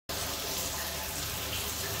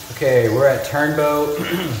Okay, we're at Turnbow.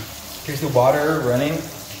 Here's the water running.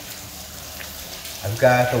 I've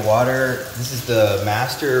got the water. This is the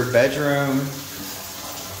master bedroom.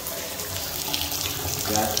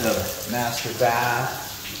 Got the master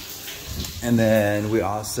bath. And then we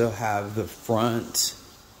also have the front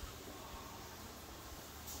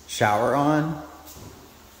shower on.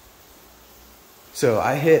 So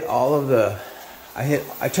I hit all of the,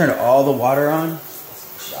 I turned all the water on.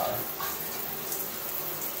 Shower.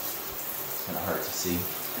 It's kind of hard to see.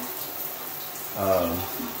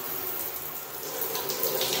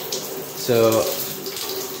 So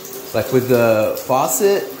like with the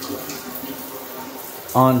faucet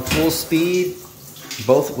on full speed,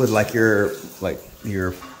 both with like your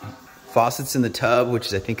faucets in the tub,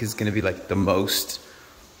 which I think is going to be like the most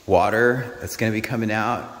water that's going to be coming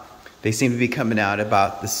out. They seem to be coming out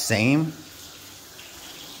about the same.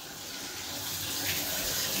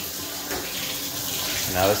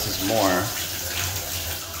 Now this is more.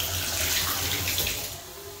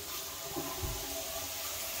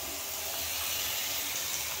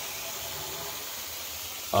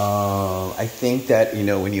 I think that, you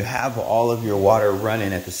know, when you have all of your water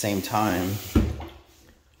running at the same time,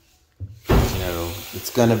 you know, it's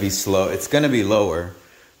gonna be slow. It's gonna be lower,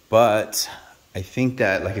 but I think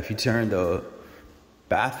that like if you turn the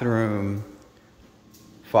bathroom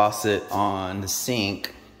faucet on the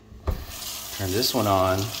sink, turn this one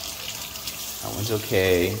on, that one's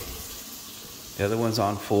okay. The other one's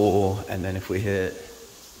on full, and then if we hit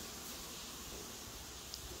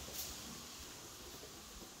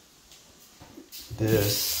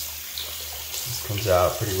this comes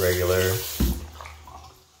out pretty regular.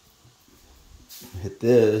 Hit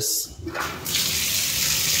this.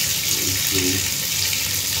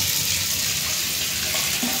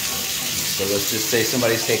 So let's just say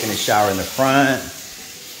somebody's taking a shower in the front.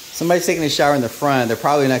 Somebody's taking a shower in the front. They're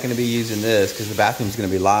probably not going to be using this because the bathroom's going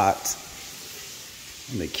to be locked.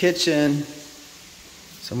 In the kitchen,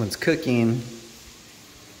 someone's cooking.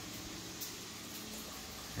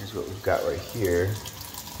 Here's what we've got right here.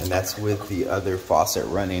 And that's with the other faucet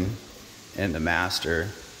running in the master.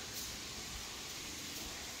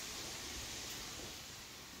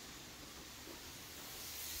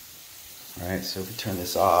 All right, so if we turn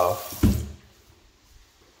this off,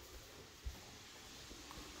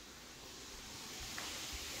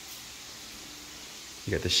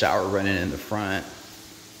 you got the shower running in the front.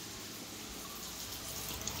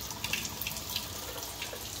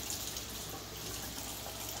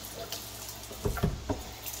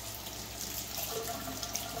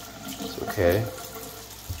 It's okay.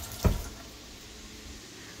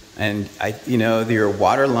 And you know, your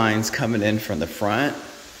water line's coming in from the front.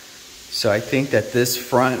 So I think that this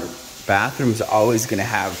front bathroom is always going to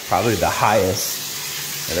have probably the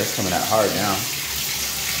highest. Yeah, that's coming out hard now.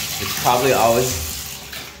 It's probably always,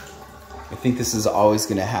 I think this is always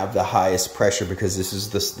going to have the highest pressure because this is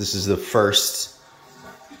the first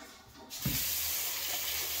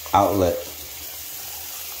outlet.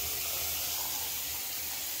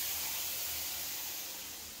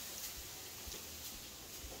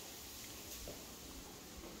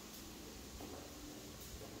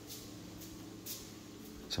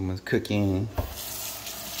 Someone's cooking.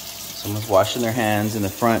 Someone's washing their hands in the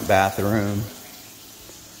front bathroom.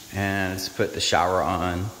 And let's put the shower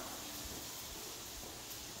on.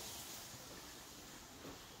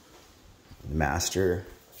 The master.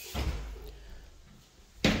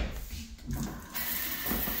 Yeah,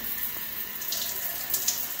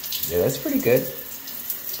 that's pretty good.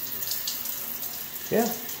 Yeah.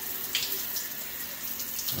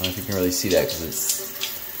 I don't know if you can really see that because it's,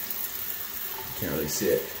 can't really see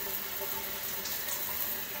it.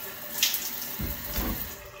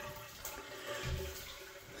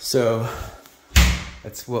 So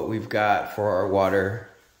that's what we've got for our water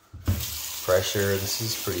pressure. This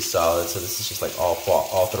is pretty solid. So this is just like all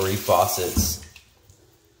three faucets.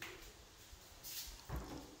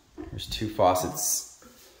 There's two faucets.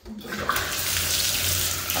 That's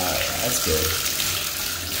good.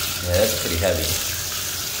 Yeah, that's pretty heavy.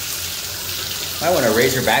 I want to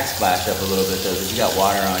raise your backsplash up a little bit though, because you got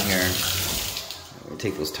water on here. We'll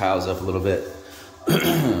take those tiles up a little bit.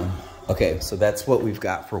 Okay, so that's what we've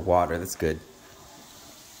got for water. That's good.